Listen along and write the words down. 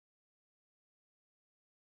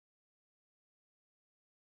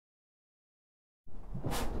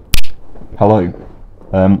Hello.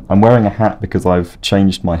 I'm wearing a hat because I've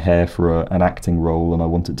changed my hair for an acting role and I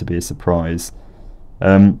want it to be a surprise.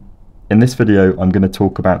 In this video I'm going to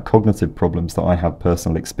talk about cognitive problems that I have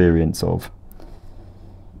personal experience of.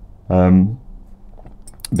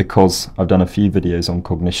 Because I've done a few videos on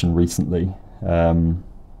cognition recently, and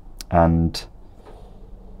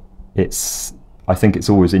I think it's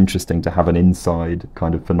always interesting to have an inside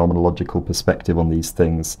kind of phenomenological perspective on these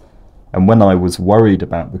things. And when I was worried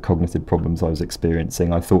about the cognitive problems I was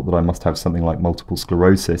experiencing, I thought that I must have something like multiple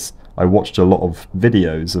sclerosis. I watched a lot of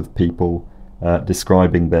videos of people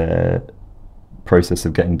describing their process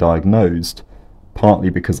of getting diagnosed, partly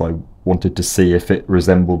because I wanted to see if it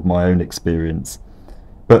resembled my own experience.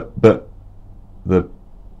 But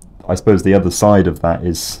I suppose the other side of that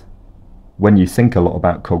is when you think a lot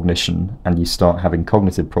about cognition and you start having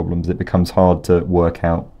cognitive problems, it becomes hard to work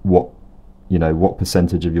out what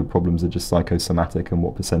percentage of your problems are just psychosomatic and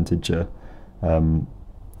what percentage are, I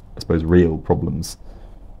suppose, real problems.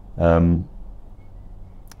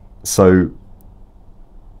 So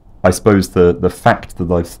I suppose the fact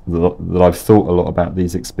that I've thought a lot about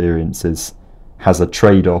these experiences has a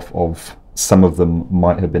trade-off of some of them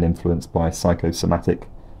might have been influenced by psychosomatic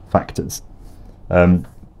factors,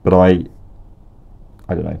 but I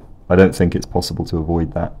don't know. I don't think it's possible to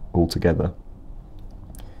avoid that altogether.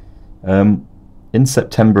 In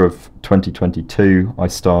September of 2022, I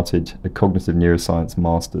started a cognitive neuroscience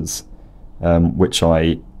master's, which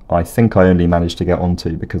I think I only managed to get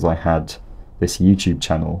onto because I had this YouTube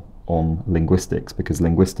channel on linguistics, because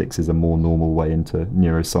linguistics is a more normal way into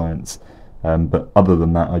neuroscience. But other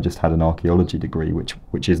than that, I just had an archaeology degree,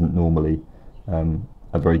 which isn't normally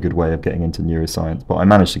a very good way of getting into neuroscience. But I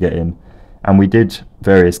managed to get in, and we did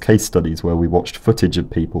various case studies where we watched footage of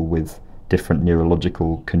people with different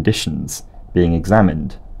neurological conditions being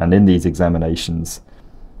examined, and in these examinations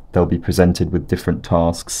they'll be presented with different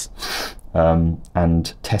tasks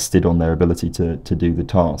and tested on their ability to do the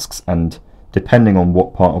tasks, and depending on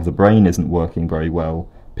what part of the brain isn't working very well,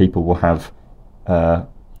 people will have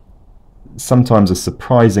sometimes a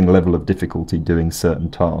surprising level of difficulty doing certain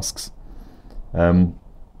tasks.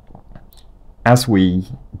 As we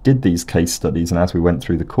did these case studies and as we went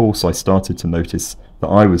through the course, I started to notice that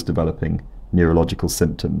I was developing neurological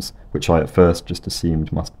symptoms, which I at first just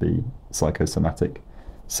assumed must be psychosomatic.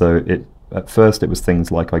 So at first it was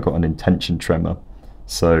things like I got an intention tremor.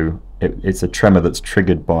 So it's a tremor that's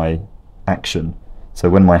triggered by action.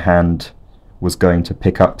 So when my hand was going to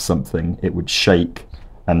pick up something, it would shake,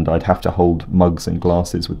 and I'd have to hold mugs and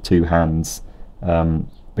glasses with two hands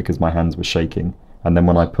because my hands were shaking. And then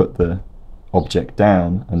when I put the object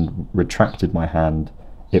down and retracted my hand,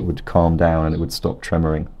 it would calm down and it would stop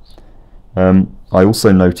tremoring. I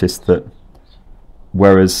also noticed that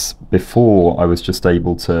whereas before I was just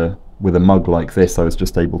able to, with a mug like this, I was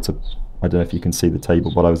just able to, I don't know if you can see the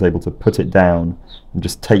table, but I was able to put it down and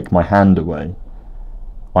just take my hand away.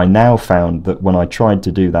 I now found that when I tried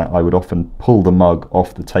to do that, I would often pull the mug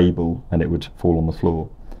off the table and it would fall on the floor.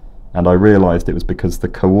 And I realized it was because the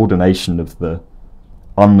coordination of the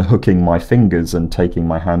unhooking my fingers and taking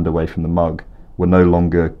my hand away from the mug were no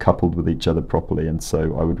longer coupled with each other properly, and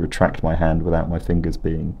so I would retract my hand without my fingers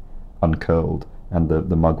being uncurled, and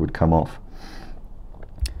the mug would come off.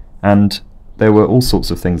 And there were all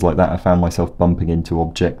sorts of things like that. I found myself bumping into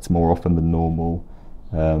objects more often than normal,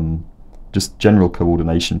 just general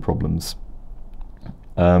coordination problems.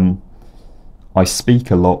 I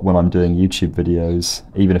speak a lot when I'm doing YouTube videos.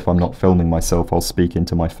 Even if I'm not filming myself, I'll speak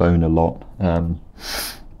into my phone a lot. And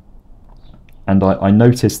I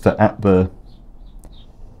noticed that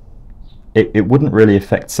it wouldn't really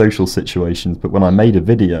affect social situations, but when I made a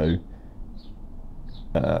video,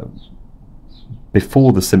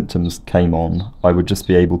 before the symptoms came on, I would just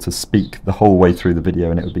be able to speak the whole way through the video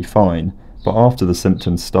and it would be fine. But after the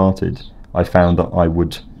symptoms started, I found that I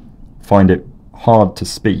would find it hard to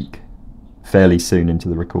speak fairly soon into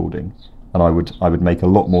the recording, and I would make a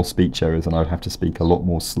lot more speech errors, and I would have to speak a lot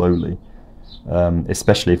more slowly,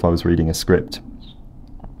 especially if I was reading a script.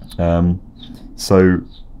 So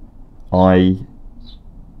I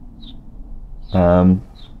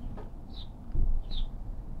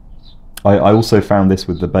also found this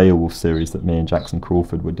with the Beowulf series that me and Jackson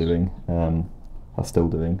Crawford were doing, are still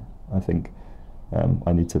doing, I think.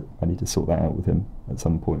 I need to sort that out with him at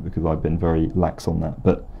some point because I've been very lax on that.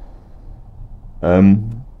 But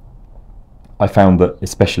I found that,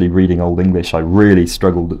 especially reading Old English, I really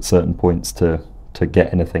struggled at certain points to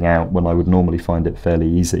get anything out when I would normally find it fairly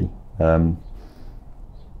easy.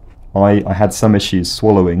 I had some issues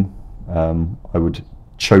swallowing. I would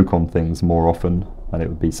choke on things more often, and it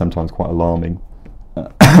would be sometimes quite alarming.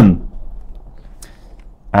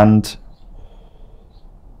 And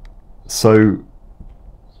so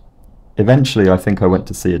eventually I think I went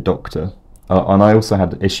to see a doctor, and I also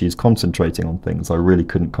had issues concentrating on things. I really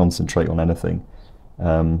couldn't concentrate on anything.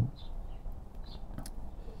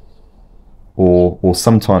 Or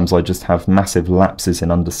sometimes I just have massive lapses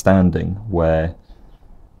in understanding where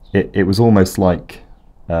it was almost like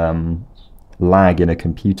lag in a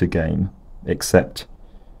computer game, except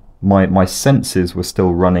my senses were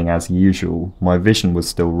still running as usual, my vision was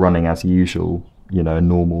still running as usual, you know,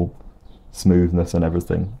 normal smoothness and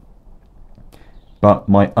everything. But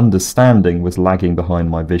my understanding was lagging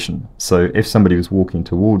behind my vision. So if somebody was walking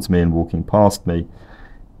towards me and walking past me,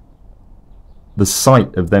 the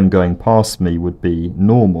sight of them going past me would be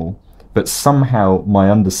normal, but somehow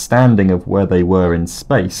my understanding of where they were in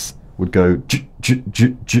space would go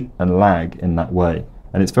and lag in that way.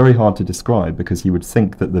 And it's very hard to describe, because you would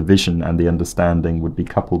think that the vision and the understanding would be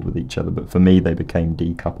coupled with each other, but for me they became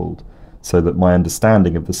decoupled, so that my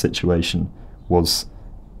understanding of the situation was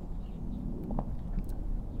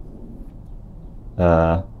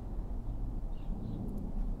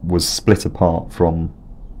split apart from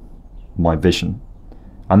my vision.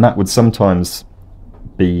 And that would sometimes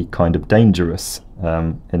be kind of dangerous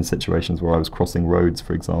in situations where I was crossing roads,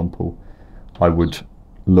 for example. I would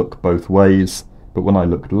look both ways, but when I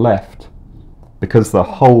looked left, because the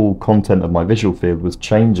whole content of my visual field was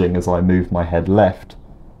changing as I moved my head left,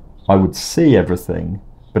 I would see everything,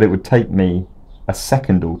 but it would take me a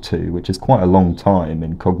second or two, which is quite a long time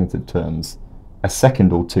in cognitive terms, a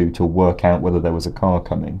second or two to work out whether there was a car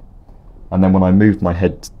coming. And then when I moved my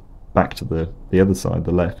head back to the other side,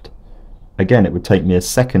 the left, again it would take me a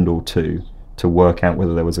second or two to work out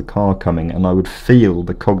whether there was a car coming, and I would feel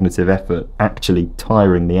the cognitive effort actually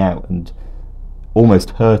tiring me out and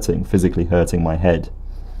almost hurting, physically hurting my head,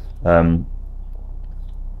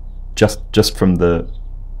 just from the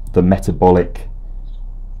metabolic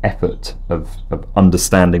effort of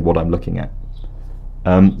understanding what I'm looking at.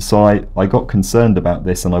 So I got concerned about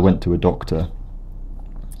this, and I went to a doctor,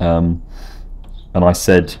 and I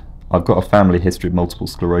said, I've got a family history of multiple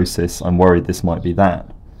sclerosis, I'm worried this might be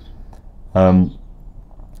that. And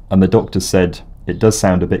the doctor said, it does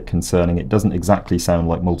sound a bit concerning, it doesn't exactly sound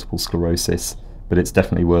like multiple sclerosis, but it's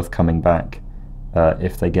definitely worth coming back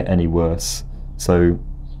if they get any worse. So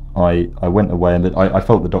I went away, and I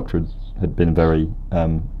felt the doctor had been very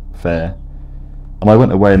fair. And I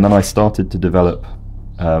went away, and then I started to develop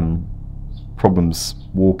problems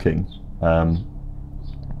walking.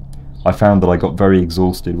 I found that I got very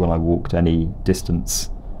exhausted when I walked any distance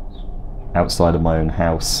outside of my own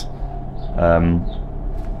house.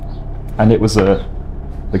 And it was the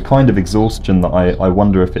kind of exhaustion that I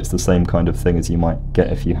wonder if it's the same kind of thing as you might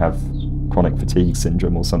get if you have chronic fatigue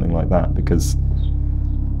syndrome or something like that, because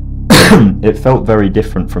it felt very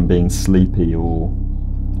different from being sleepy or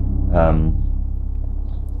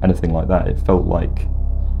anything like that. It felt like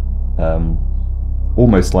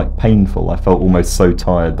almost like painful. I felt almost so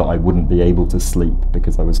tired that I wouldn't be able to sleep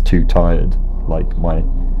because I was too tired, like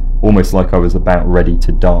almost like I was about ready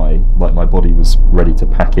to die, like my body was ready to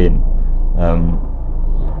pack in.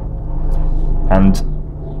 And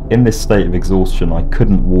in this state of exhaustion, I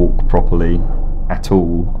couldn't walk properly at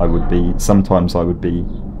all. Sometimes I would be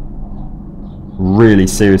really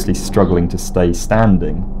seriously struggling to stay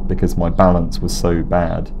standing because my balance was so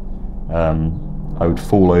bad. I would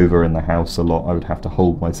fall over in the house a lot. I would have to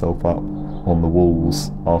hold myself up on the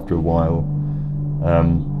walls after a while.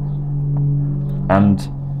 And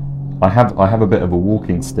I have a bit of a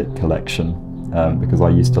walking stick collection because I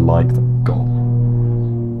used to like them. God,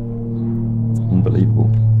 it's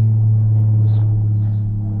unbelievable.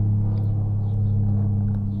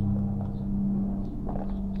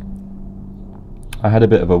 I had a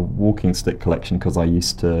bit of a walking stick collection because I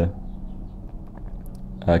used to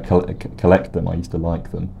collect them. I used to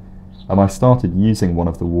like them, and I started using one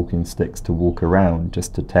of the walking sticks to walk around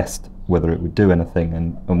just to test whether it would do anything.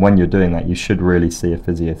 And when you're doing that, you should really see a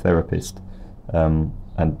physiotherapist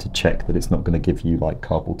and to check that it's not going to give you like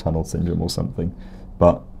carpal tunnel syndrome or something.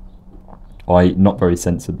 But not very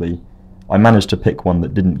sensibly, I managed to pick one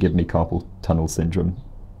that didn't give me carpal tunnel syndrome.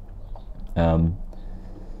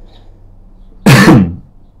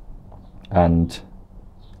 And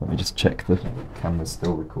let me just check the camera's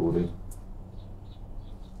still recording.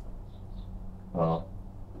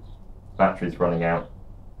 Battery's running out.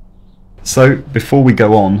 So before we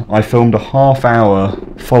go on, I filmed a half-hour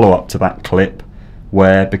follow-up to that clip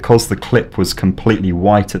where, because the clip was completely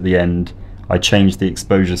white at the end, I changed the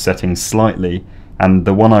exposure settings slightly, and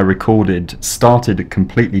the one I recorded started at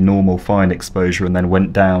completely normal fine exposure and then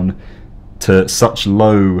went down to such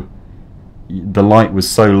low, the light was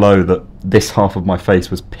so low that this half of my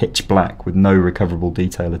face was pitch black with no recoverable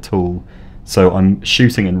detail at all. So I'm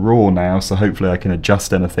shooting in RAW now, so hopefully I can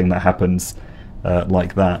adjust anything that happens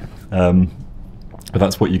like that. But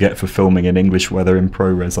that's what you get for filming in English weather in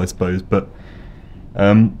ProRes, I suppose. But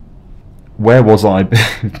where was I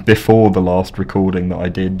before the last recording that I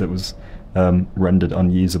did that was rendered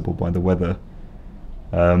unusable by the weather?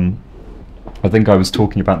 I think I was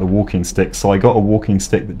talking about the walking stick. So I got a walking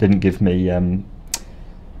stick that didn't give me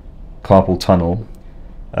carpal tunnel,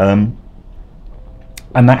 and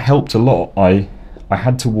that helped a lot. I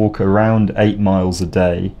had to walk around 8 miles a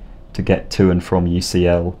day to get to and from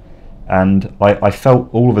UCL, and I felt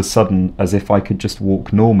all of a sudden as if I could just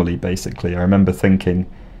walk normally, basically. I remember thinking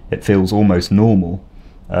it feels almost normal,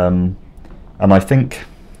 and I think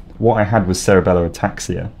what I had was cerebellar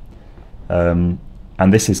ataxia, and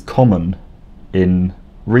this is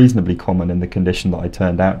reasonably common in the condition that I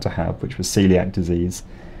turned out to have, which was celiac disease.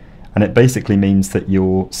 And it basically means that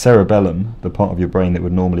your cerebellum, the part of your brain that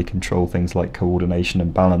would normally control things like coordination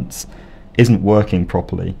and balance, isn't working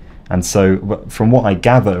properly. And so from what I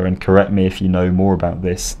gather, and correct me if you know more about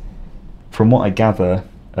this, from what I gather,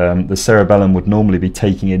 the cerebellum would normally be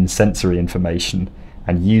taking in sensory information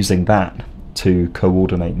and using that to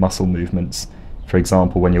coordinate muscle movements. For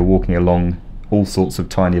example, when you're walking along, all sorts of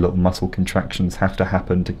tiny little muscle contractions have to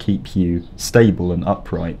happen to keep you stable and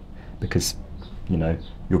upright, because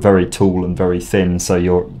you're very tall and very thin, so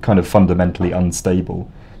you're kind of fundamentally unstable.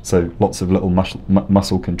 So lots of little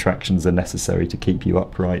muscle contractions are necessary to keep you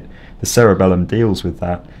upright. The cerebellum deals with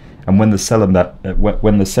that, and when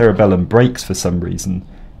the cerebellum breaks for some reason,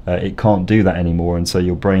 it can't do that anymore, and so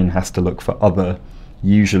your brain has to look for other,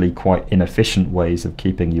 usually quite inefficient ways of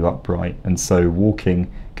keeping you upright. And so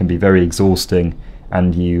walking can be very exhausting,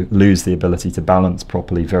 and you lose the ability to balance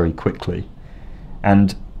properly very quickly.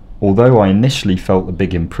 And although I initially felt a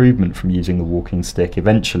big improvement from using the walking stick,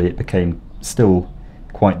 eventually it became still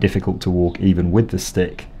quite difficult to walk even with the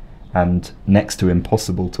stick, and next to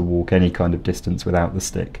impossible to walk any kind of distance without the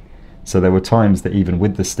stick. So there were times that even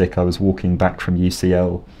with the stick I was walking back from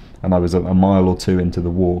UCL, and I was a mile or two into the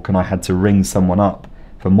walk, and I had to ring someone up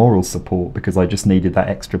for moral support because I just needed that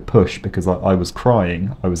extra push, because I was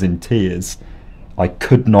crying, I was in tears. I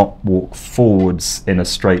could not walk forwards in a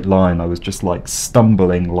straight line. I was just like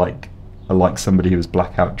stumbling like somebody who was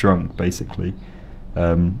blackout drunk, basically.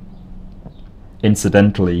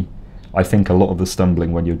 Incidentally, I think a lot of the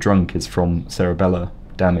stumbling when you're drunk is from cerebellar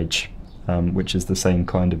damage, which is the same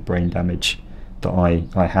kind of brain damage that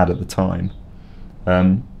I had at the time.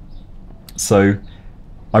 So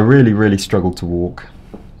I really struggled to walk.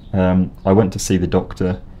 I went to see the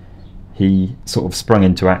doctor. He sort of sprung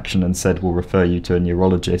into action and said, we'll refer you to a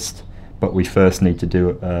neurologist, but we first need to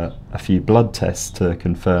do a few blood tests to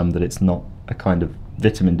confirm that it's not a kind of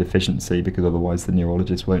vitamin deficiency, because otherwise the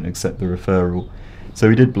neurologist won't accept the referral. So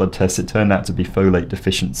we did blood tests. It turned out to be folate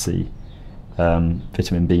deficiency,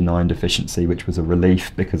 vitamin B9 deficiency, which was a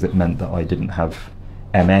relief because it meant that I didn't have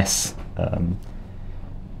MS.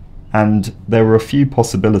 And there were a few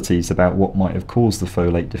possibilities about what might have caused the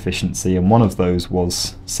folate deficiency, and one of those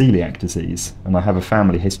was celiac disease. And I have a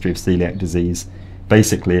family history of celiac disease.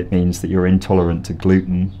 Basically it means that you're intolerant to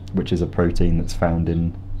gluten, which is a protein that's found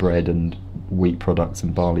in bread and wheat products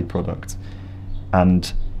and barley products.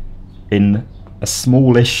 And in a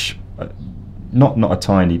smallish, not a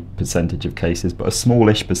tiny percentage of cases, but a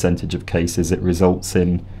smallish percentage of cases, it results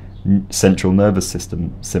in central nervous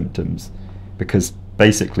system symptoms, because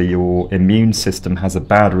basically your immune system has a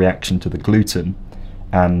bad reaction to the gluten,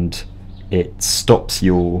 and it stops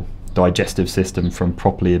your digestive system from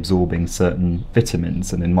properly absorbing certain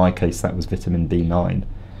vitamins, and in my case that was vitamin B9.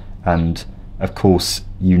 And of course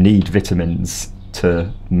you need vitamins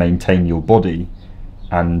to maintain your body,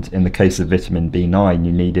 and in the case of vitamin B9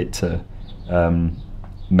 you need it to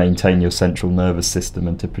maintain your central nervous system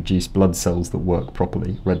and to produce blood cells that work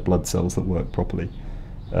properly, red blood cells that work properly.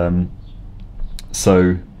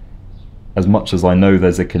 So as much as I know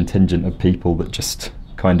there's a contingent of people that just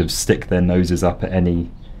kind of stick their noses up at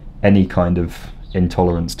any kind of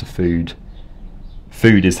intolerance to food.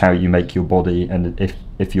 Food is how you make your body, and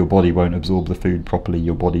if your body won't absorb the food properly,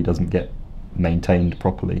 your body doesn't get maintained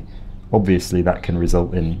properly. Obviously that can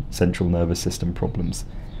result in central nervous system problems.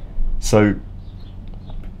 So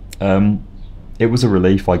it was a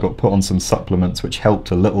relief. I got put on some supplements which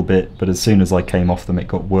helped a little bit, but as soon as I came off them it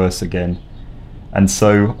got worse again. And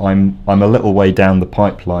so I'm a little way down the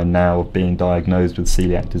pipeline now of being diagnosed with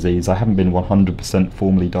celiac disease. I haven't been 100%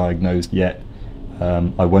 formally diagnosed yet.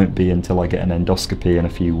 I won't be until I get an endoscopy in a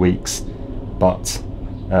few weeks, but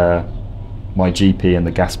my GP and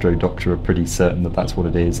the gastro doctor are pretty certain that that's what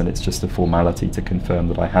it is, and it's just a formality to confirm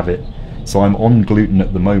that I have it. So I'm on gluten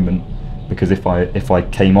at the moment, because if I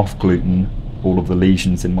came off gluten, all of the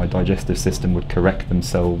lesions in my digestive system would correct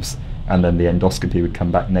themselves, and then the endoscopy would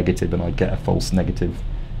come back negative and I'd get a false negative.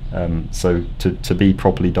 So to be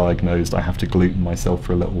properly diagnosed, I have to gluten myself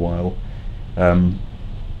for a little while.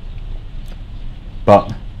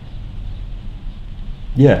 But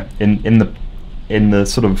yeah, in the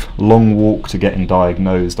sort of long walk to getting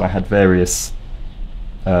diagnosed, I had various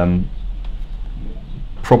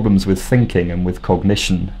problems with thinking and with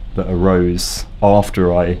cognition that arose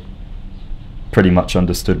after I pretty much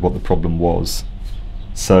understood what the problem was.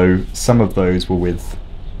 So some of those were with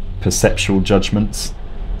perceptual judgments.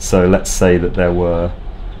 So let's say that there were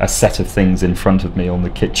a set of things in front of me on the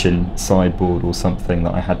kitchen sideboard or something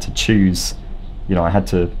that I had to choose. You know, I had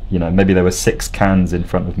to, you know, maybe there were 6 cans in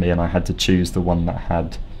front of me and I had to choose the one that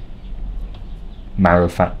had marrow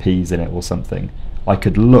fat peas in it or something. I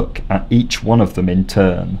could look at each one of them in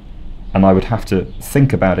turn and I would have to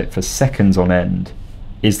think about it for seconds on end.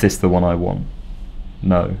 Is this the one I want?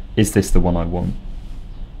 No. Is this the one I want?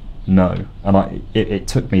 No. And it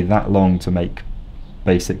took me that long to make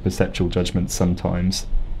basic perceptual judgments sometimes.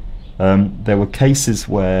 There were cases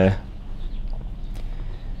where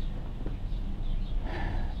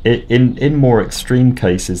in more extreme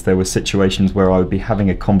cases, there were situations where I would be having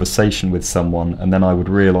a conversation with someone and then I would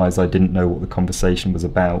realise I didn't know what the conversation was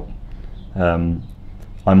about.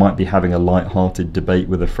 I might be having a light-hearted debate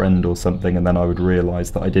with a friend or something, and then I would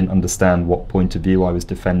realise that I didn't understand what point of view I was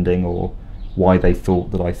defending or why they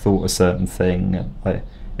thought that I thought a certain thing.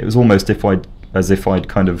 It was almost as if I'd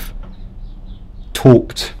kind of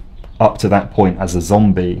talked up to that point as a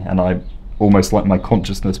zombie, and I almost like my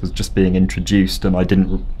consciousness was just being introduced, and I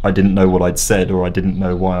didn't know what I'd said, or I didn't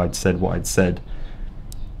know why I'd said what I'd said.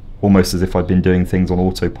 Almost as if I'd been doing things on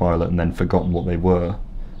autopilot and then forgotten what they were.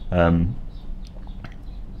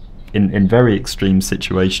 In very extreme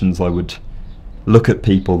situations, I would look at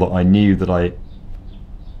people that I knew that I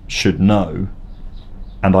should know,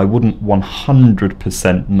 and I wouldn't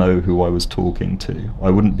 100% know who I was talking to. I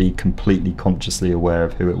wouldn't be completely consciously aware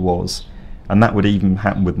of who it was. And that would even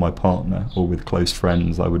happen with my partner or with close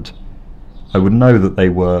friends. I would know that they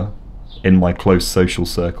were in my close social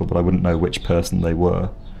circle, but I wouldn't know which person they were.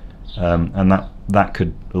 And that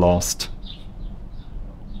could last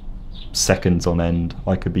seconds on end.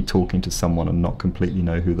 I could be talking to someone and not completely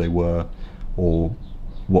know who they were or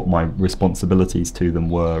what my responsibilities to them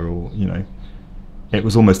were, or, you know, it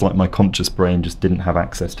was almost like my conscious brain just didn't have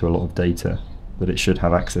access to a lot of data that it should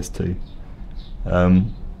have access to.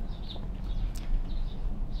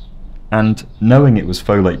 And knowing it was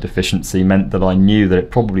folate deficiency meant that I knew that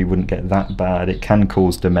it probably wouldn't get that bad. It can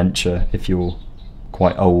cause dementia if you're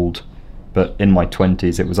quite old, but in my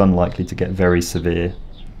 20s it was unlikely to get very severe.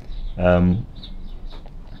 But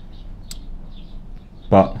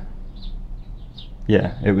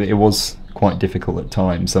yeah, it was quite difficult at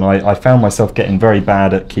times, and I found myself getting very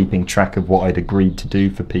bad at keeping track of what I'd agreed to do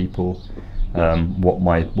for people, what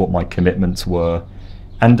my commitments were,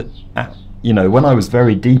 and you know, when I was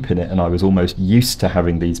very deep in it and I was almost used to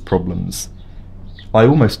having these problems, I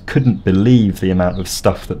almost couldn't believe the amount of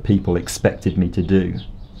stuff that people expected me to do.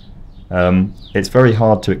 It's very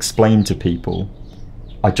hard to explain to people,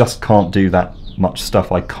 I just can't do that much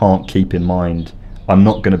stuff. I can't keep in mind. I'm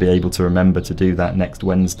not going to be able to remember to do that next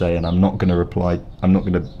Wednesday, and I'm not going to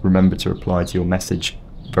remember to reply to your message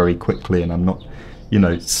very quickly, and I'm not, you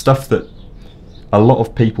know, stuff that a lot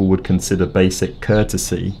of people would consider basic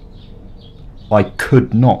courtesy. I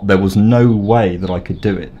could not. There was no way that I could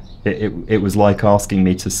do it. It was like asking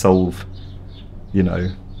me to solve, you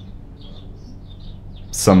know,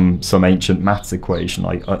 some ancient maths equation.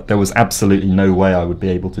 There was absolutely no way I would be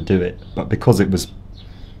able to do it. But because it was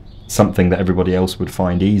something that everybody else would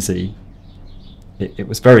find easy, it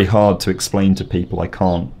was very hard to explain to people, I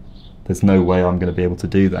can't. There's no way I'm going to be able to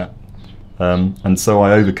do that. And so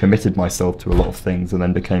I overcommitted myself to a lot of things, and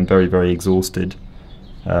then became very, very exhausted.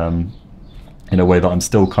 In a way that I'm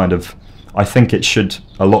still kind of, I think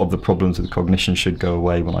a lot of the problems with cognition should go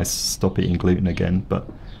away when I stop eating gluten again. But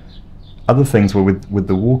other things were with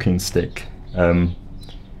the walking stick. I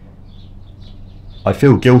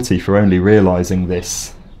feel guilty for only realising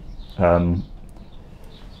this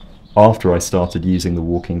after I started using the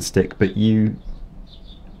walking stick, but you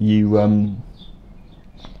know,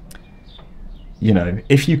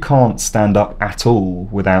 if you can't stand up at all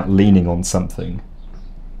without leaning on something,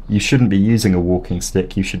 you shouldn't be using a walking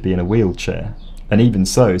stick, you should be in a wheelchair. And even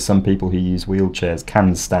so, some people who use wheelchairs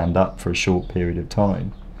can stand up for a short period of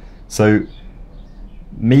time. So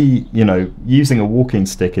me, using a walking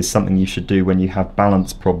stick is something you should do when you have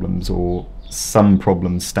balance problems or some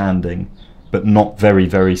problems standing, but not very,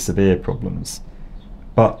 very severe problems.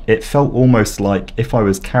 But it felt almost like if I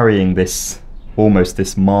was carrying this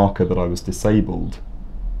marker that I was disabled,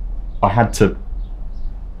 I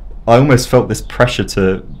almost felt this pressure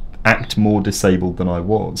to act more disabled than I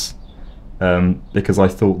was, because I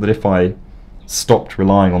thought that if I stopped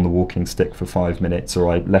relying on the walking stick for 5 minutes, or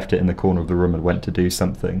I left it in the corner of the room and went to do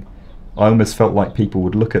something, I almost felt like people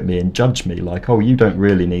would look at me and judge me, like, oh, you don't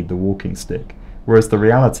really need the walking stick. Whereas the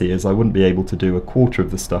reality is I wouldn't be able to do a quarter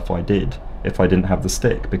of the stuff I did if I didn't have the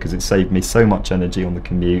stick, because it saved me so much energy on the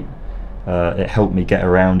commute. It helped me get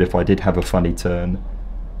around if I did have a funny turn.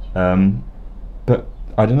 But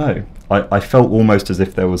I don't know. I felt almost as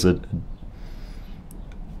if there was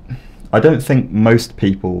I don't think most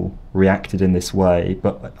people reacted in this way,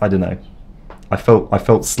 but I don't know. I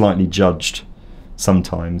felt slightly judged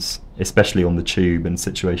sometimes, especially on the tube and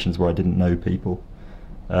situations where I didn't know people.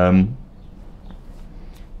 And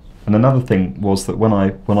another thing was that when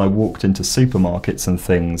I walked into supermarkets and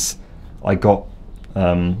things, I got,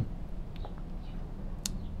 I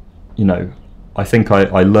think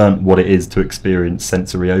I learnt what it is to experience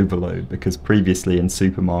sensory overload, because previously in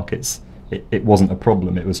supermarkets it wasn't a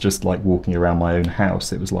problem. It was just like walking around my own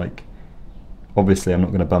house. It was like, obviously I'm not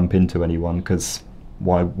going to bump into anyone, because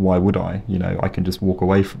why would I? I can just walk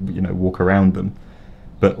away from, walk around them.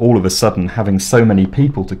 But all of a sudden, having so many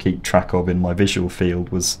people to keep track of in my visual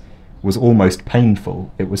field was almost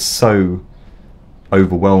painful. It was so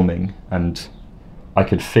overwhelming, and I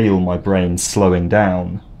could feel my brain slowing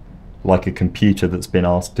down like a computer that's been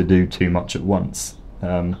asked to do too much at once.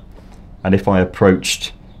 And if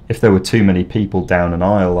there were too many people down an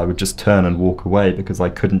aisle, I would just turn and walk away, because I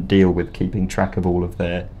couldn't deal with keeping track of all of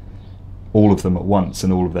them at once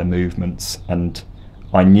and all of their movements. And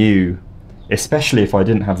I knew, especially if I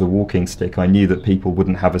didn't have the walking stick, I knew that people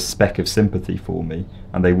wouldn't have a speck of sympathy for me,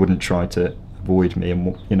 and they wouldn't try to avoid me.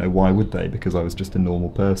 And why would they? Because I was just a normal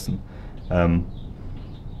person.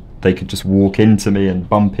 They could just walk into me and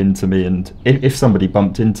bump into me, and if somebody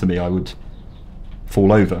bumped into me, I would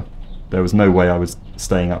fall over. There was no way I was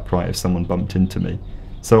staying upright if someone bumped into me.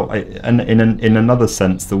 So in another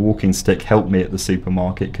sense, the walking stick helped me at the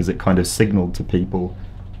supermarket, because it kind of signalled to people,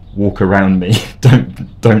 walk around me,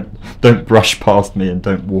 don't brush past me, and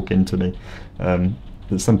don't walk into me.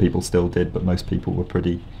 Some people still did, but most people were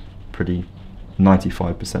pretty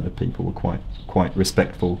 95% of people were quite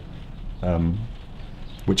respectful,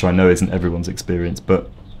 which I know isn't everyone's experience, but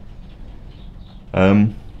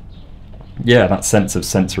yeah, that sense of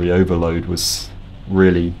sensory overload was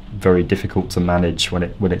really very difficult to manage when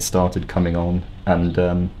it started coming on.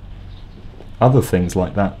 And other things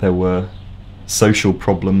like that, there were social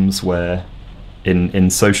problems where in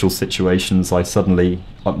social situations I suddenly,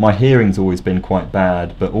 my hearing's always been quite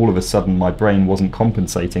bad, but all of a sudden my brain wasn't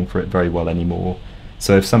compensating for it very well anymore.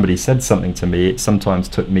 So if somebody said something to me, it sometimes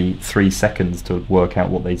took me 3 seconds to work out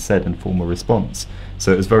what they said and form a response.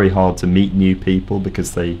 So it was very hard to meet new people,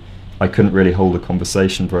 because I couldn't really hold a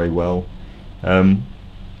conversation very well. And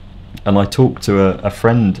I talked to a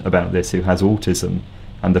friend about this who has autism,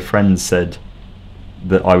 and the friend said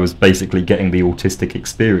that I was basically getting the autistic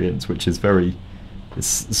experience, which is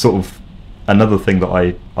it's sort of another thing that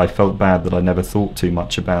I felt bad that I never thought too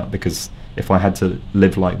much about, because if I had to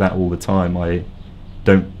live like that all the time, I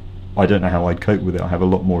don't know how I'd cope with it. I have a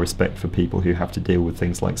lot more respect for people who have to deal with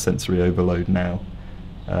things like sensory overload now,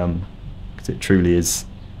 because it truly is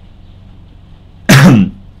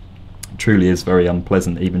very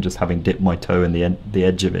unpleasant, even just having dipped my toe in the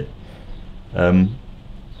edge of it.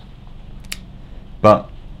 But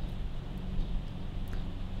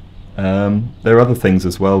there are other things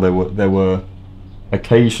as well. There were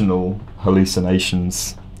occasional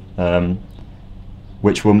hallucinations,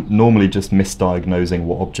 which were normally just misdiagnosing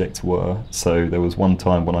what objects were. So there was one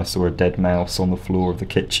time when I saw a dead mouse on the floor of the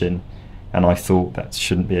kitchen, and I thought that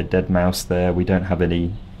shouldn't be a dead mouse there. We don't have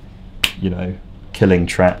any, killing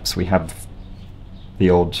traps. We have the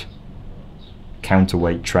odd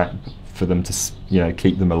counterweight trap for them to,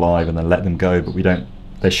 keep them alive and then let them go, but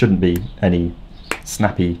there shouldn't be any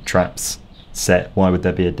snappy traps set. Why would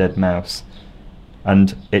there be a dead mouse?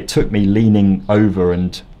 And it took me leaning over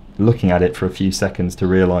and looking at it for a few seconds to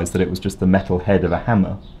realise that it was just the metal head of a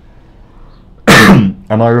hammer.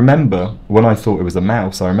 And I remember when I thought it was a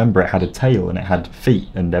mouse, I remember it had a tail and it had feet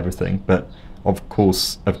and everything, but of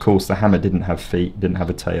course the hammer didn't have feet, didn't have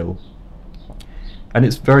a tail. And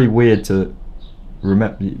it's very weird to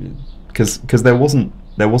remember, because there wasn't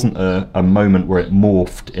a moment where it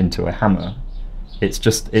morphed into a hammer.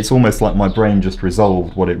 it's almost like my brain just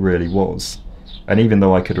resolved what it really was. And even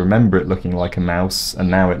though I could remember it looking like a mouse and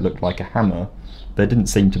now it looked like a hammer, there didn't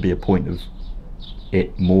seem to be a point of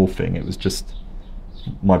it morphing. It was just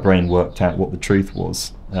my brain worked out what the truth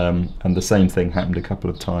was. And the same thing happened a couple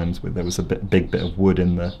of times. There was a big bit of wood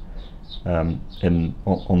in the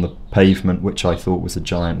on the pavement, which I thought was a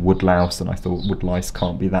giant woodlouse, and I thought woodlice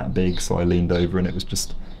can't be that big, so I leaned over and it was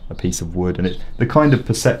just a piece of wood. And the kind of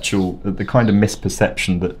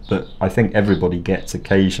misperception that I think everybody gets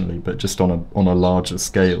occasionally, but just on a larger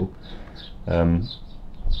scale.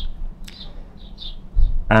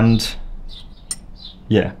 And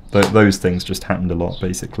yeah, those things just happened a lot,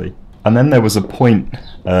 basically. And then there was a point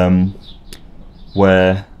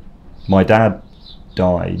where my dad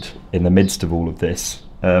died in the midst of all of this.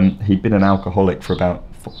 He'd been an alcoholic for about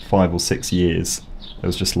 5 or 6 years. There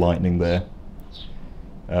was just lightning there.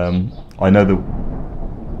 I know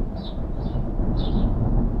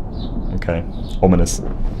okay, ominous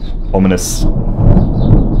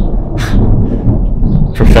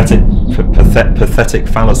pathetic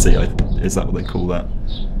fallacy, is that what they call that?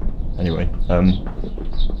 Anyway,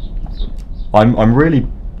 I'm really,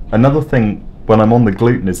 another thing when I'm on the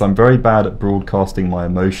gluten is I'm very bad at broadcasting my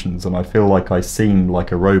emotions, and I feel like I seem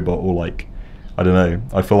like a robot, or like, I don't know,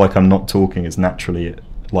 I feel like I'm not talking as naturally, I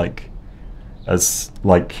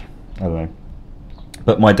don't know.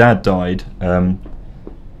 But my dad died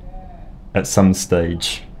at some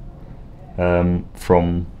stage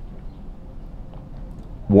from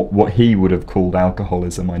what he would have called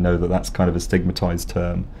alcoholism. I know that that's kind of a stigmatized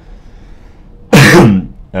term.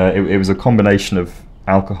 It was a combination of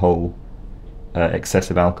alcohol,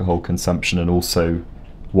 excessive alcohol consumption, and also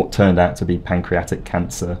what turned out to be pancreatic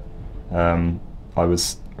cancer. I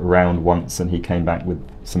was around once and he came back with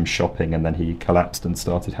some shopping, and then he collapsed and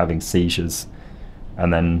started having seizures,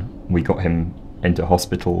 and then we got him into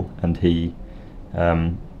hospital, and he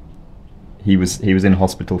was in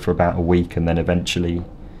hospital for about a week, and then eventually,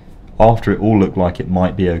 after it all looked like it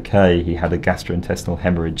might be okay, he had a gastrointestinal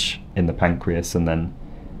hemorrhage in the pancreas, and then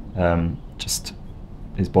just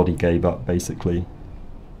his body gave up, basically.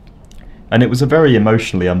 And it was a very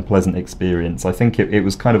emotionally unpleasant experience. I think it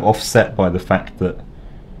was kind of offset by the fact that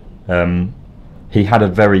he had a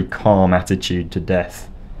very calm attitude to death,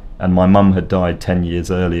 and my mum had died 10 years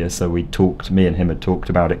earlier, so me and him had talked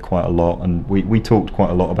about it quite a lot, and we talked quite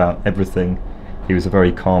a lot about everything. He was a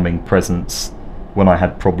very calming presence. When I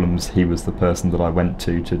had problems, he was the person that I went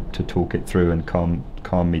to talk it through and calm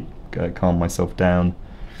myself down.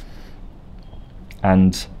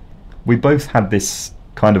 And we both had this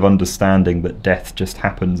kind of understanding that death just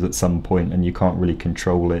happens at some point and you can't really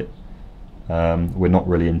control it. We're not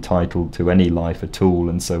really entitled to any life at all,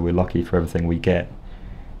 and so we're lucky for everything we get.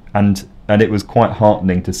 And it was quite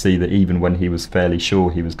heartening to see that even when he was fairly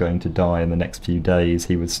sure he was going to die in the next few days,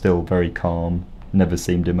 he was still very calm, never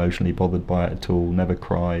seemed emotionally bothered by it at all, never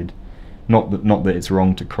cried. Not that it's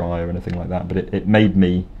wrong to cry or anything like that, but it made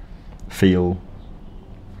me feel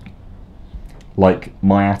like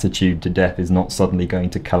my attitude to death is not suddenly going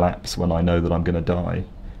to collapse when I know that I'm going to die,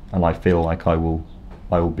 and I feel like I will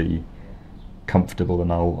be comfortable,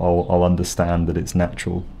 and I'll understand that it's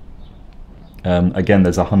natural. Again,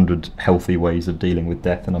 there's 100 healthy ways of dealing with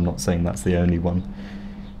death, and I'm not saying that's the only one.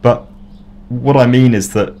 But what I mean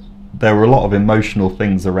is that there were a lot of emotional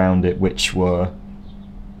things around it which were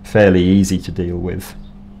fairly easy to deal with.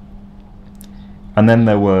 And then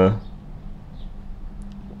there were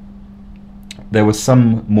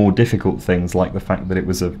some more difficult things, like the fact that it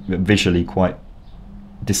was a visually quite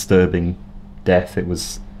disturbing death.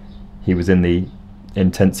 He was in the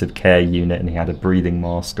intensive care unit, and he had a breathing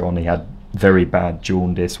mask on. He had very bad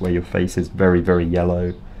jaundice, where your face is very, very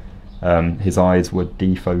yellow. His eyes were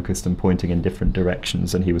defocused and pointing in different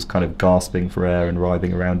directions, and he was kind of gasping for air and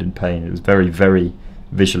writhing around in pain. It was very, very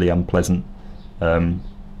visually unpleasant. And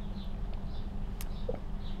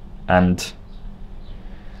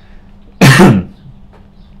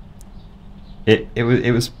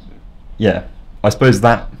it was, yeah, I suppose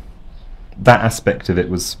that aspect of it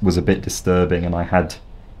was a bit disturbing, and I had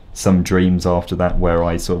some dreams after that where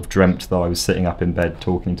I sort of dreamt that I was sitting up in bed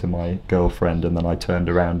talking to my girlfriend, and then I turned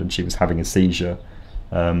around and she was having a seizure.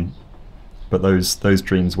 But those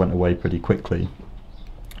dreams went away pretty quickly.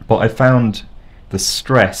 But I found the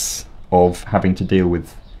stress of having to deal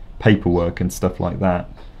with paperwork and stuff like that,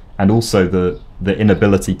 and also the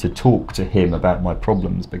inability to talk to him about my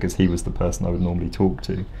problems, because he was the person I would normally talk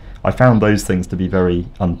to. I found those things to be very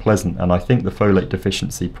unpleasant, and I think the folate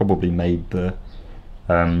deficiency probably made the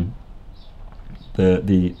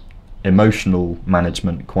emotional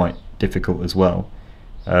management quite difficult as well.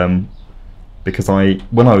 because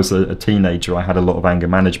when I was a teenager, I had a lot of anger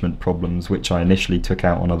management problems, which I initially took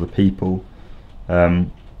out on other people.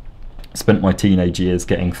 Spent my teenage years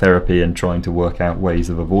getting therapy and trying to work out ways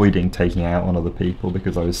of avoiding taking it out on other people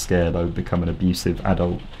because I was scared I would become an abusive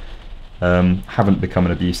adult. Haven't become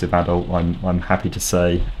an abusive adult, I'm happy to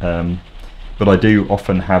say, but I do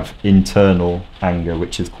often have internal anger,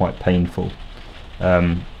 which is quite painful.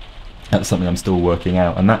 That's something I'm still working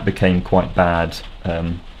out, and that became quite bad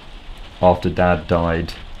after Dad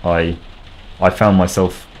died. I found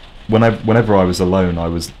myself, whenever I was alone, I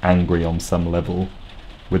was angry on some level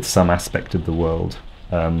with some aspect of the world,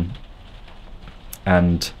 and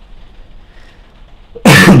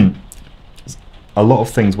a lot of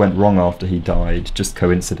things went wrong after he died. Just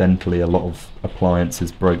coincidentally, a lot of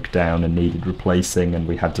appliances broke down and needed replacing, and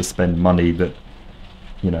we had to spend money that,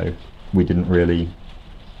 you know, we couldn't really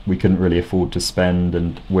afford to spend,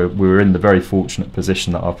 and we were in the very fortunate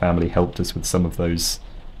position that our family helped us with some of those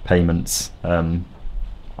payments,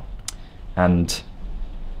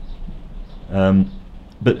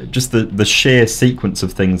 but just the sheer sequence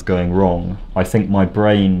of things going wrong, I think my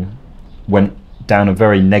brain went down a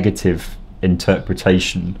very negative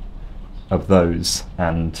interpretation of those,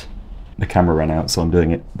 and the camera ran out, so I'm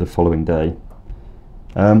doing it the following day.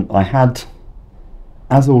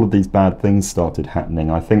 As all of these bad things started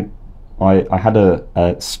happening, I think I had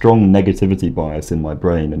a strong negativity bias in my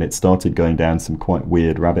brain, and it started going down some quite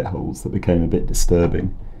weird rabbit holes that became a bit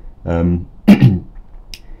disturbing. And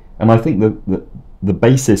I think the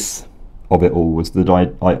basis of it all was that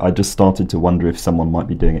I just started to wonder if someone might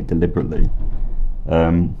be doing it deliberately.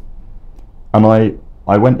 And I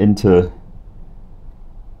went into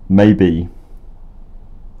maybe,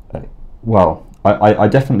 I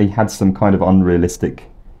definitely had some kind of unrealistic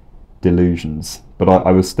delusions, but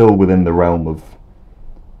I was still within the realm of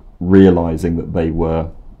realizing that they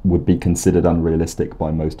would be considered unrealistic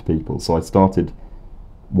by most people. So I started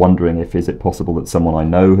wondering is it possible that someone I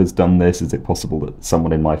know has done this? Is it possible that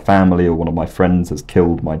someone in my family or one of my friends has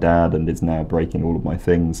killed my dad and is now breaking all of my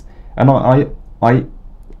things? And I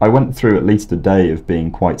went through at least a day of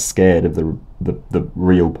being quite scared of the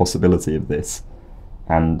real possibility of this,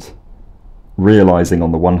 and realizing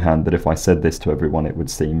on the one hand that if I said this to everyone it would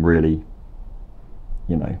seem really,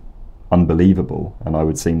 unbelievable, and I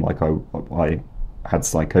would seem like I had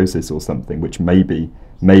psychosis or something, which maybe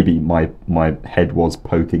my head was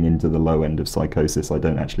poking into the low end of psychosis. I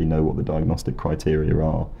don't actually know what the diagnostic criteria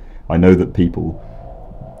are. I know that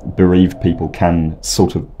bereaved people can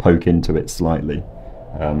sort of poke into it slightly.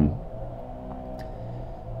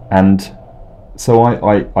 And so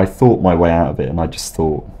I thought my way out of it, and I just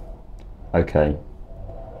thought, okay,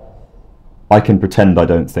 I can pretend I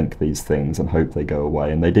don't think these things and hope they go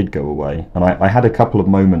away, and they did go away. And I had a couple of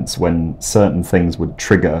moments when certain things would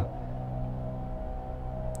trigger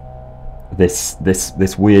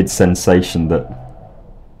this weird sensation that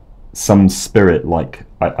some spirit, like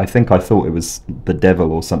I think I thought it was the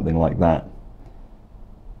devil or something like that.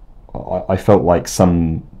 I felt like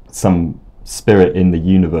some spirit in the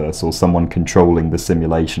universe, or someone controlling the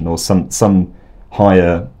simulation, or some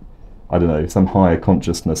higher, I don't know, some higher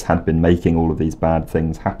consciousness had been making all of these bad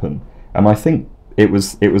things happen. And I think it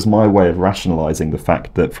was my way of rationalizing the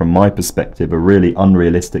fact that, from my perspective, a really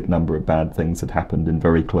unrealistic number of bad things had happened in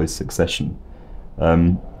very close succession.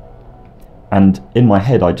 And in my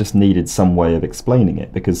head, I just needed some way of explaining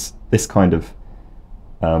it, because this kind of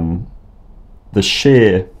the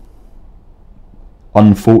sheer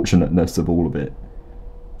unfortunateness of all of it,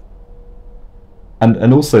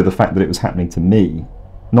 and also the fact that it was happening to me,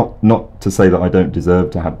 not to say that I don't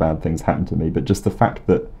deserve to have bad things happen to me, but just the fact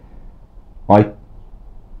that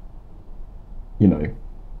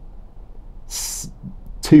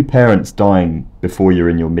two parents dying before you're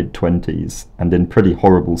in your mid-20s and in pretty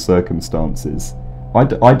horrible circumstances. I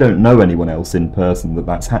don't know anyone else in person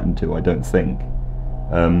that's happened to, I don't think.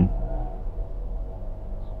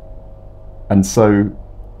 And so,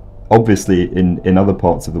 obviously, in other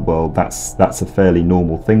parts of the world, that's a fairly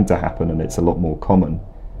normal thing to happen, and it's a lot more common.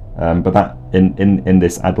 But that in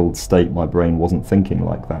this adult state, my brain wasn't thinking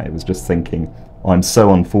like that. It was just thinking, I'm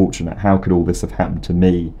so unfortunate. How could all this have happened to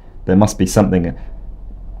me? There must be something,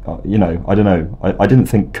 I don't know. I didn't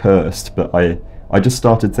think cursed, but I just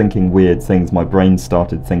started thinking weird things. My brain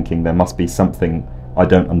started thinking there must be something I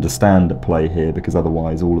don't understand at play here, because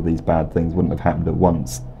otherwise all of these bad things wouldn't have happened at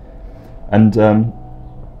once. And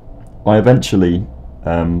I eventually,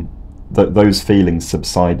 those feelings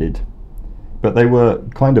subsided, but they were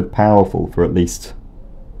kind of powerful for at least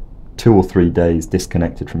 2 or 3 days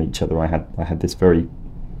disconnected from each other. I had this very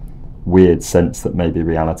weird sense that maybe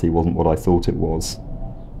reality wasn't what I thought it was.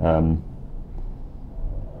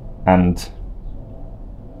 And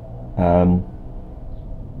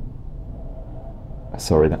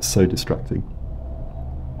sorry, that's so distracting.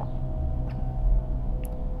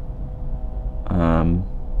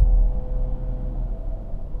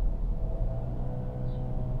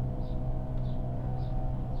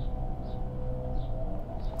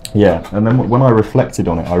 Yeah, and then when I reflected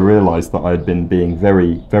on it, I realised that I had been being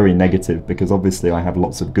very, very negative, because obviously I have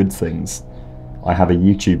lots of good things. I have a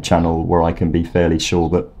YouTube channel where I can be fairly sure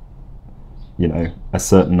that, you know, a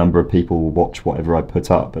certain number of people will watch whatever I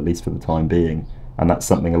put up, at least for the time being, and that's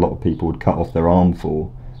something a lot of people would cut off their arm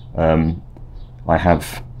for. I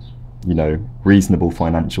have, you know, reasonable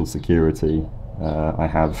financial security. I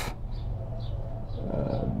have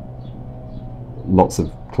lots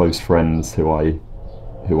of close friends who I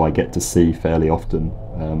get to see fairly often.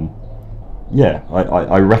 Yeah,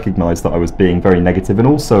 I recognised that I was being very negative, and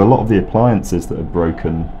also a lot of the appliances that had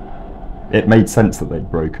broken, it made sense that they'd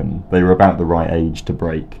broken. They were about the right age to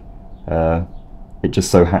break. It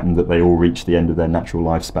just so happened that they all reached the end of their natural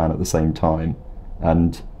lifespan at the same time,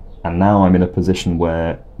 and now I'm in a position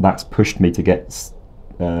where that's pushed me to get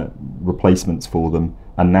replacements for them,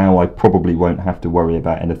 and now I probably won't have to worry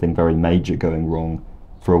about anything very major going wrong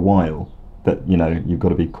for a while. But, you know, you've got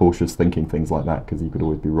to be cautious thinking things like that, because you could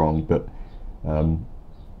always be wrong. But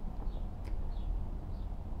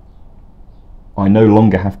I no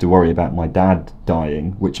longer have to worry about my dad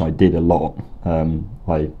dying, which I did a lot.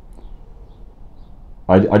 I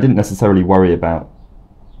didn't necessarily worry about,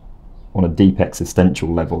 on a deep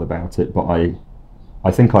existential level, about it, but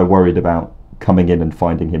I think I worried about coming in and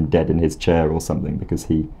finding him dead in his chair or something, because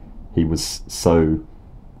he was so...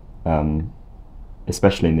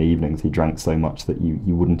 especially in the evenings, he drank so much that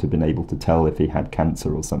you wouldn't have been able to tell if he had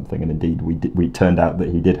cancer or something, and indeed we turned out that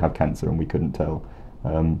he did have cancer and we couldn't tell.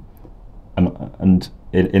 And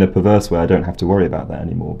in a perverse way, I don't have to worry about that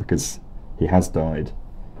anymore, because he has died.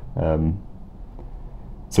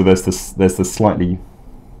 So there's this slightly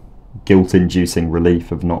guilt-inducing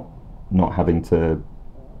relief of not having to,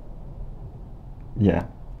 yeah,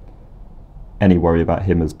 any worry about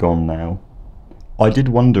him has gone now. I did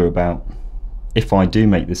wonder about, if I do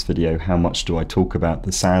make this video, how much do I talk about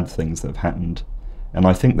the sad things that have happened? And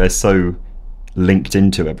I think they're so linked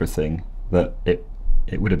into everything that it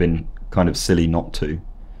would have been kind of silly not to.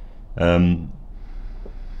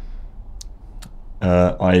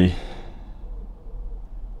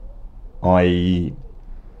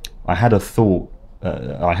 I had a thought,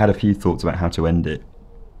 I had a few thoughts about how to end it.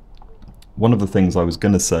 One of the things I was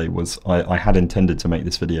going to say was I had intended to make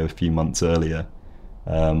this video a few months earlier,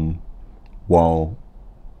 while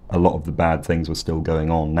a lot of the bad things were still going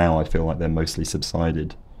on. Now I feel like they're mostly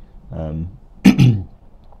subsided.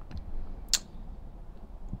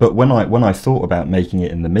 But when I thought about making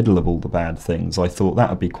it in the middle of all the bad things, I thought that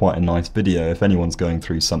would be quite a nice video. If anyone's going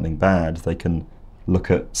through something bad, they can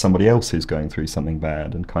look at somebody else who's going through something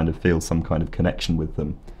bad and kind of feel some kind of connection with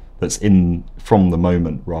them that's from the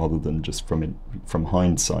moment, rather than just from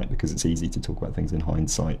hindsight, because it's easy to talk about things in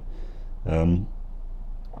hindsight.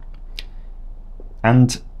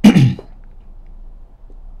 And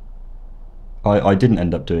I didn't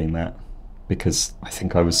end up doing that, because I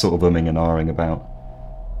think I was sort of umming and ahhing about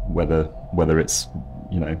whether it's,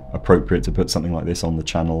 you know, appropriate to put something like this on the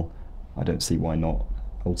channel. I don't see why not.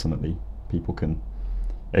 Ultimately, people can,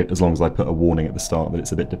 as long as I put a warning at the start that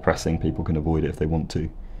it's a bit depressing, people can avoid it if they want to.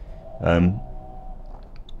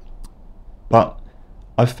 But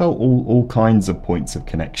I felt all kinds of points of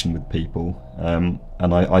connection with people,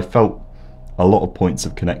 and I felt a lot of points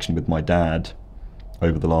of connection with my dad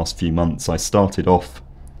over the last few months. I started off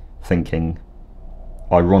thinking,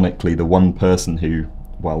 ironically, the one person who,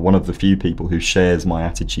 well, one of the few people who shares my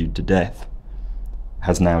attitude to death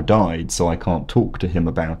has now died, so I can't talk to him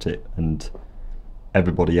about it, and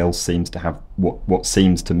everybody else seems to have what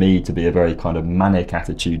seems to me to be a very kind of manic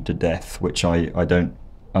attitude to death, which I don't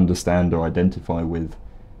understand or identify with.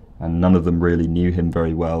 And none of them really knew him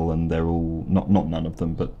very well, and they're all, not none of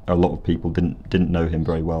them, but a lot of people didn't know him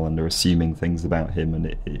very well, and they're assuming things about him, and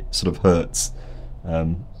it sort of hurts.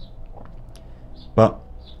 But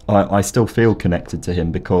I still feel connected to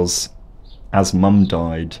him, because as Mum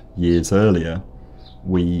died years earlier,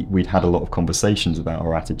 we'd had a lot of conversations about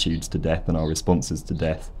our attitudes to death and our responses to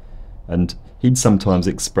death, and he'd sometimes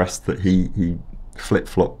expressed that he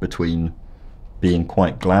flip-flopped between being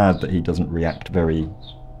quite glad that he doesn't react very,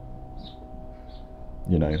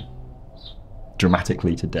 you know,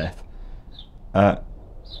 dramatically to death,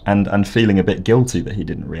 and feeling a bit guilty that he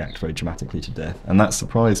didn't react very dramatically to death. And that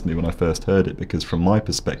surprised me when I first heard it, because from my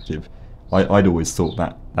perspective, I'd always thought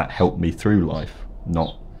that helped me through life,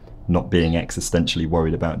 not not being existentially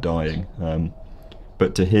worried about dying.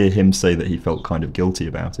 But to hear him say that he felt kind of guilty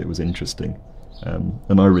about it was interesting.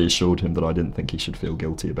 And I reassured him that I didn't think he should feel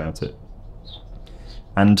guilty about it.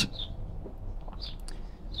 And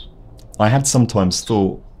I had sometimes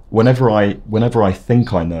thought, whenever I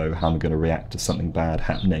think I know how I'm going to react to something bad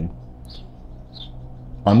happening,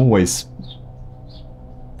 I'm always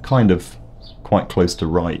kind of quite close to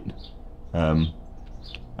right.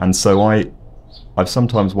 And so I've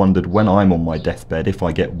sometimes wondered, when I'm on my deathbed, if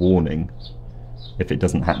I get warning, if it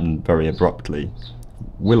doesn't happen very abruptly,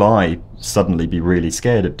 will I suddenly be really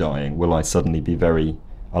scared of dying? Will I suddenly be very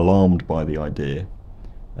alarmed by the idea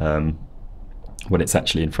when it's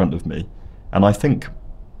actually in front of me? And I think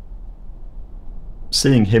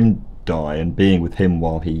seeing him die and being with him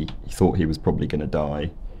while he thought he was probably going to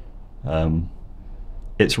die,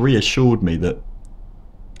 it's reassured me that,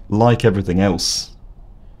 like everything else,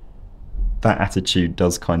 that attitude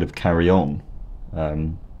does kind of carry on.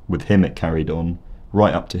 With him it carried on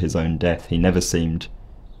right up to his own death. He never seemed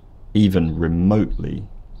even remotely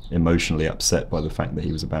emotionally upset by the fact that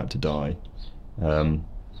he was about to die.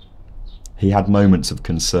 He had moments of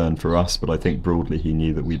concern for us, but I think broadly he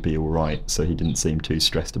knew that we'd be all right, so he didn't seem too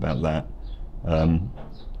stressed about that.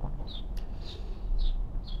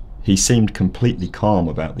 He seemed completely calm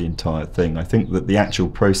about the entire thing. I think that the actual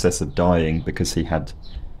process of dying, because he had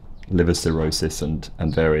liver cirrhosis and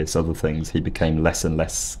various other things, he became less and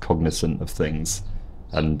less cognizant of things,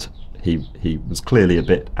 and he was clearly a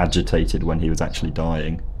bit agitated when he was actually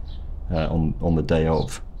dying on the day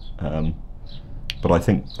of. But I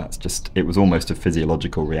think that's just, it was almost a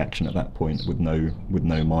physiological reaction at that point with no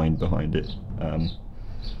mind behind it.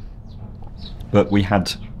 But we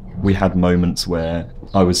had moments where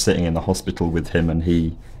I was sitting in the hospital with him, and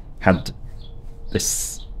he had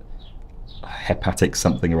this hepatic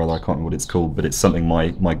something or other, I can't remember what it's called, but it's something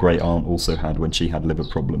my great aunt also had when she had liver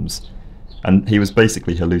problems. And he was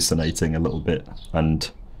basically hallucinating a little bit,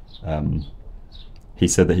 and he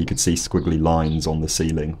said that he could see squiggly lines on the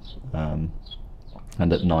ceiling,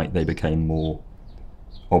 and at night they became more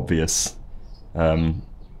obvious. And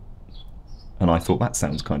I thought, that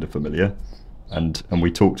sounds kind of familiar. And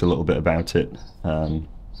we talked a little bit about it, and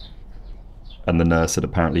the nurse had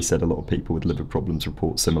apparently said a lot of people with liver problems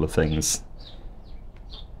report similar things.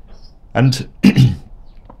 And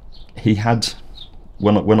he had,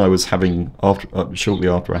 when I was having, shortly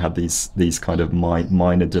after I had these kind of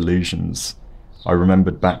minor delusions, I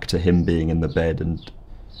remembered back to him being in the bed and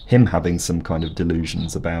him having some kind of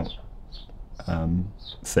delusions about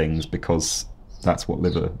things, because that's what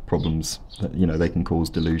liver problems, you know, they can cause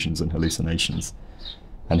delusions and hallucinations.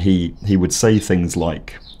 And he would say things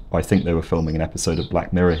like, I think they were filming an episode of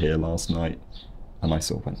Black Mirror here last night. And I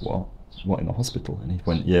sort of went, what, in the hospital? And he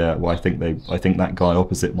went, yeah, well, I think that guy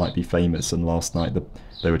opposite might be famous, and last night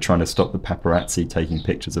they were trying to stop the paparazzi taking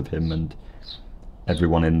pictures of him, and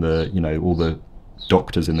everyone in the, you know, all the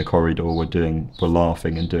doctors in the corridor were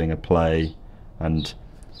laughing and doing a play, and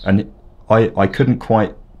I couldn't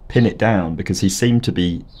quite pin it down, because he seemed to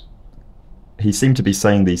be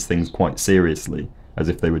saying these things quite seriously, as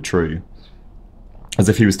if they were true, as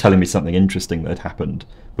if he was telling me something interesting that had happened.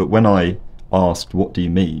 But when I asked, what do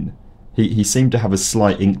you mean, he seemed to have a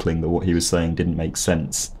slight inkling that what he was saying didn't make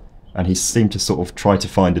sense, and he seemed to sort of try to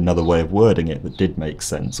find another way of wording it that did make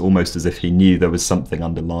sense, almost as if he knew there was something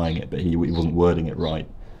underlying it, but he wasn't wording it right.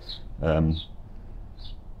 And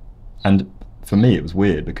for me it was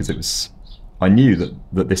weird, because I knew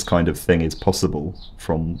that this kind of thing is possible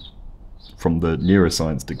from the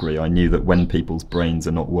neuroscience degree. I knew that when people's brains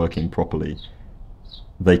are not working properly,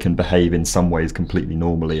 they can behave in some ways completely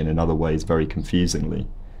normally and in other ways very confusingly.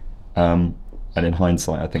 And in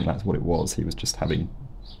hindsight, I think that's what it was. He was just having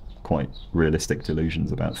quite realistic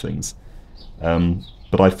delusions about things.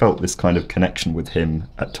 But I felt this kind of connection with him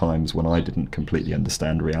at times when I didn't completely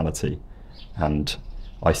understand reality. And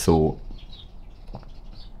I thought,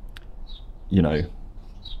 you know,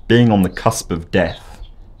 being on the cusp of death,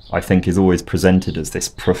 I think, is always presented as this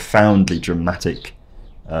profoundly dramatic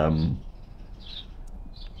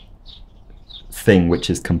thing which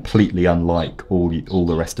is completely unlike all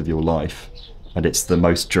the rest of your life, and it's the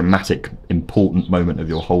most dramatic, important moment of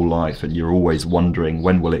your whole life, and you're always wondering,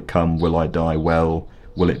 when will it come? Will I die well?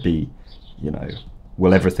 Will it be, you know,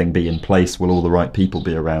 will everything be in place? Will all the right people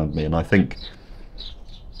be around me? And I think,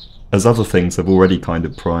 as other things have already kind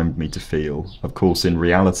of primed me to feel, of course in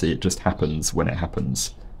reality it just happens when it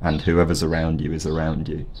happens, and whoever's around you is around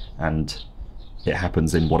you, and it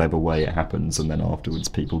happens in whatever way it happens, and then afterwards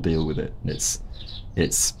people deal with it. And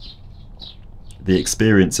it's the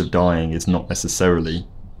experience of dying is not necessarily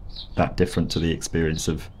that different to the experience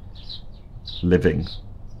of living.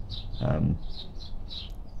 And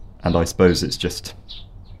I suppose it's just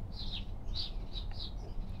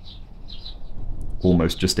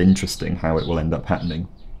almost just interesting how it will end up happening.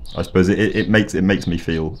 I suppose it makes me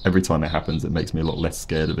feel, every time it happens, it makes me a lot less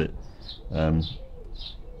scared of it.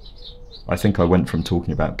 I think I went from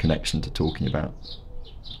talking about connection to talking about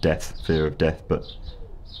death, fear of death, but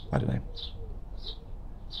I don't know.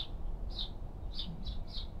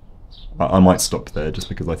 I might stop there just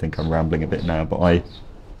because I think I'm rambling a bit now, but I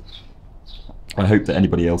hope that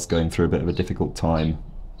anybody else going through a bit of a difficult time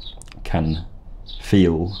can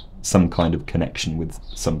feel some kind of connection with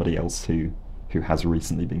somebody else who has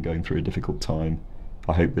recently been going through a difficult time.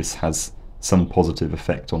 I hope this has some positive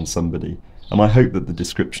effect on somebody, and I hope that the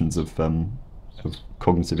descriptions of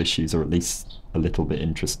cognitive issues are at least a little bit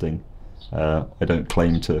interesting. I don't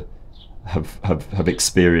claim to have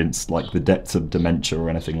experienced like the depths of dementia or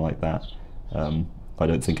anything like that. I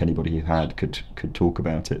don't think anybody who had could talk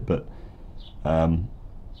about it, but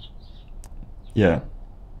yeah,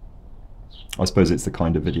 I suppose it's the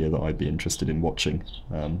kind of video that I'd be interested in watching,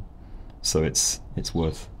 so it's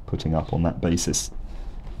worth putting up on that basis.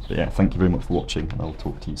 But yeah, thank you very much for watching, and I'll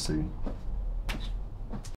talk to you soon.